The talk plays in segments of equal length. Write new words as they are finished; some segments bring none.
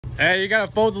Hey, you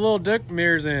gotta fold the little dick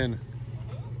mirrors in.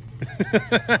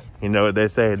 You know what they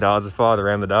say, dog's the father,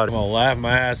 ram the dog. I'm gonna laugh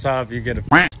my ass off if you get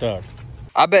stuck.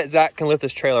 I bet Zach can lift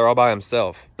this trailer all by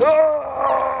himself. You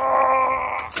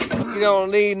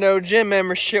don't need no gym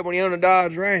membership when you own a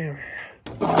Dodge Ram.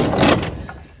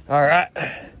 All right,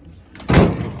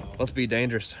 let's be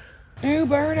dangerous. New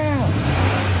burnout.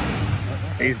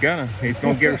 He's gonna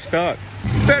get her stuck.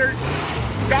 Better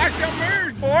dodge them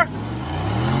mirrors, boy.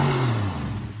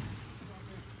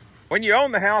 When you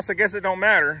own the house, I guess it don't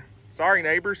matter. Sorry,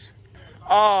 neighbors.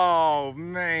 Oh,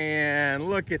 man,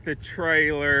 look at the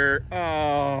trailer.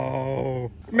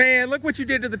 Oh, man, look what you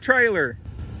did to the trailer.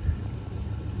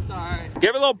 It's all right.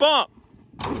 Give it a little bump.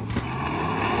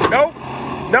 Nope,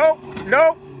 nope,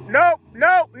 nope, nope,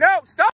 nope, nope, stop.